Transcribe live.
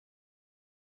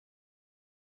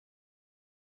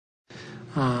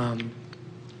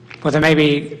Well, then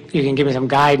maybe you can give me some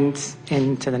guidance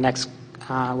into the next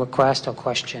request or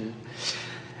question.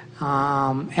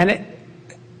 And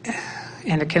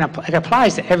it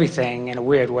applies to everything in a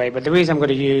weird way, but the reason I'm going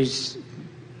to use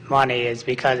money is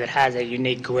because it has a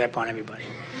unique grip on everybody.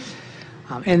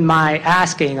 In my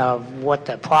asking of what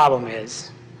the problem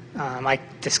is, I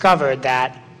discovered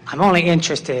that I'm only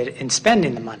interested in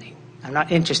spending the money. I'm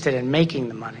not interested in making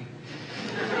the money.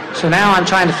 So now I'm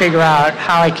trying to figure out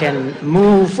how I can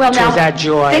move towards that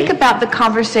joy. Think about the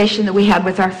conversation that we had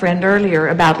with our friend earlier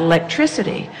about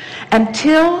electricity.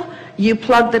 Until you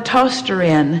plug the toaster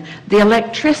in, the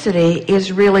electricity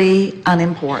is really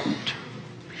unimportant.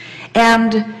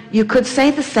 And you could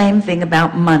say the same thing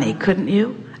about money, couldn't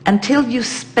you? Until you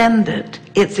spend it,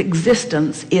 its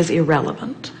existence is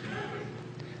irrelevant.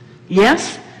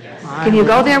 Yes? Can you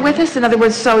go there with us? In other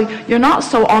words, so you're not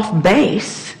so off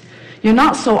base. You're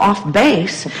not so off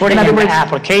base. Putting in the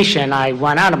application, I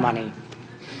run out of money.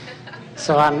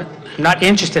 So I'm not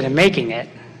interested in making it.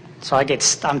 So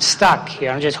I'm stuck here.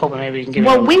 I'm just hoping maybe you can give me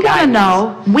Well, we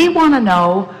want to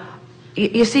know,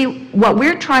 you see, what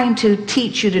we're trying to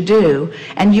teach you to do,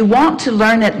 and you want to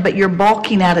learn it, but you're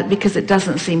balking at it because it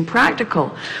doesn't seem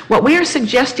practical. What we are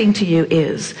suggesting to you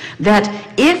is that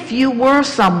if you were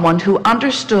someone who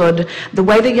understood the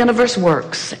way the universe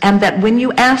works, and that when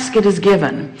you ask it is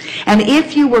given, and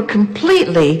if you were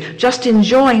completely just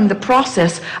enjoying the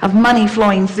process of money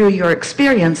flowing through your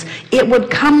experience, it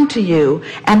would come to you,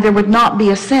 and there would not be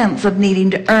a sense of needing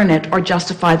to earn it or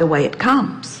justify the way it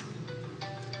comes.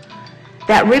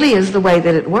 That really is the way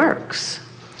that it works.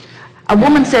 A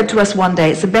woman said to us one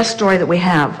day, it's the best story that we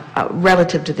have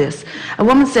relative to this. A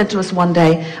woman said to us one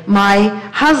day, my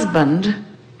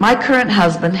current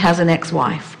husband has an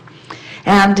ex-wife,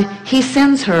 and he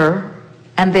sends her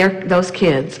and those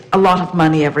kids a lot of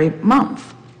money every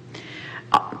month.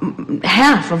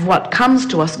 Half of what comes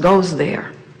to us goes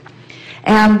there.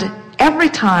 And every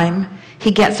time he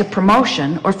gets a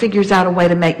promotion or figures out a way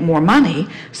to make more money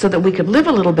so that we could live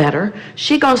a little better,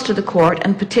 she goes to the court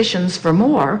and petitions for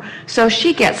more, so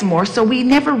she gets more, so we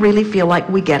never really feel like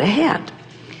we get ahead.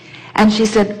 And she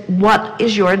said, what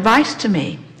is your advice to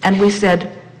me? And we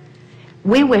said,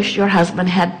 we wish your husband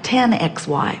had 10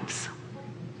 ex-wives.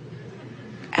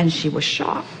 And she was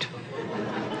shocked.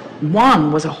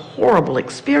 One was a horrible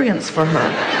experience for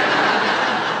her.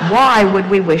 Why would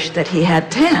we wish that he had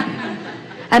 10?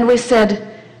 And we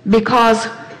said, because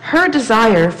her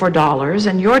desire for dollars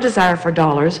and your desire for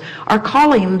dollars are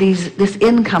calling this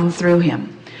income through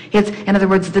him. In other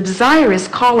words, the desire is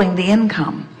calling the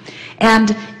income.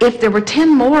 And if there were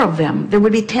 10 more of them, there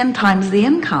would be 10 times the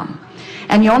income.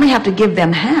 And you only have to give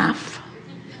them half.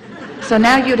 So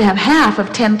now you'd have half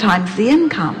of 10 times the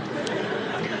income.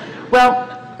 Well,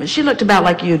 she looked about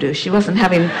like you do. She didn't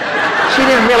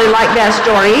really like that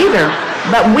story either.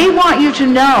 But we want you to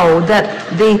know that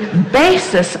the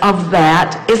basis of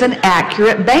that is an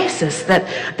accurate basis.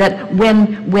 That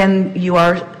when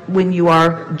you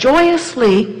are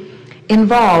joyously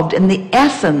involved in the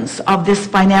essence of this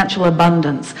financial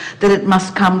abundance, that it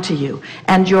must come to you.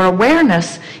 And your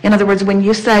awareness, in other words, when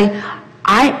you say,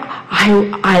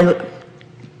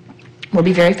 we'll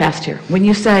be very fast here. When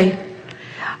you say,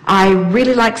 I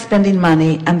really like spending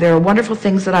money, and there are wonderful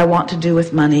things that I want to do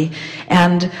with money,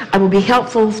 and I will be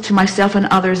helpful to myself and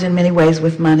others in many ways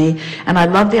with money, and I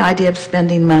love the idea of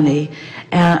spending money.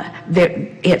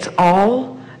 It's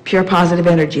all pure positive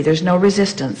energy. There's no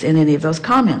resistance in any of those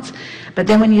comments. But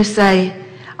then when you say,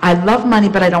 I love money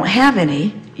but I don't have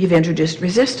any, you've introduced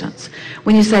resistance.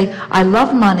 When you say, I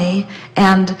love money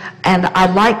and I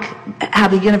like how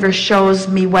the universe shows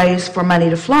me ways for money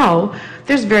to flow,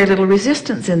 there's very little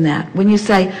resistance in that. When you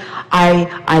say,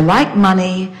 I like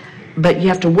money, but you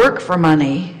have to work for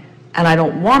money, and I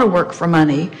don't want to work for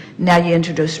money, now you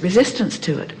introduce resistance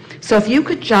to it. So if you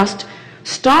could just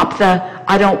stop the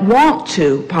I don't want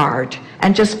to part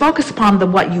and just focus upon the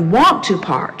what you want to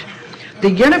part, the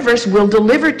universe will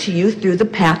deliver to you through the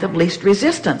path of least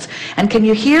resistance. And can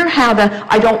you hear how the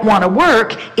I don't want to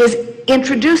work is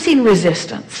introducing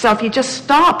resistance? So if you just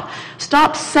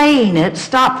stop saying it,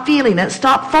 stop feeling it,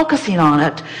 stop focusing on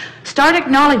it, start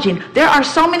acknowledging there are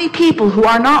so many people who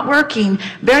are not working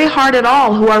very hard at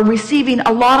all, who are receiving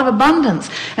a lot of abundance.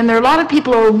 And there are a lot of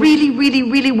people who are really, really,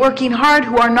 really working hard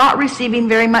who are not receiving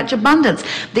very much abundance.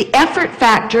 The effort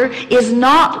factor is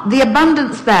not the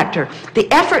abundance factor. The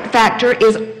effort factor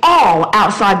is all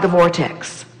outside the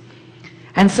vortex.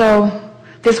 And so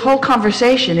This whole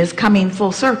conversation is coming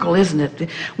full circle, isn't it?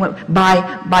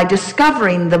 By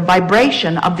discovering the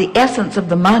vibration of the essence of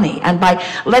the money, and by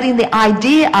letting the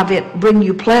idea of it bring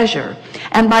you pleasure,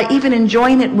 and by even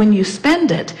enjoying it when you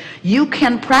spend it, you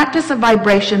can practice a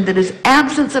vibration that is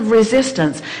absence of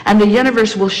resistance, and the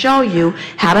universe will show you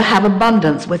how to have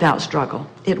abundance without struggle.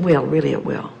 It will, really it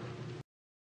will.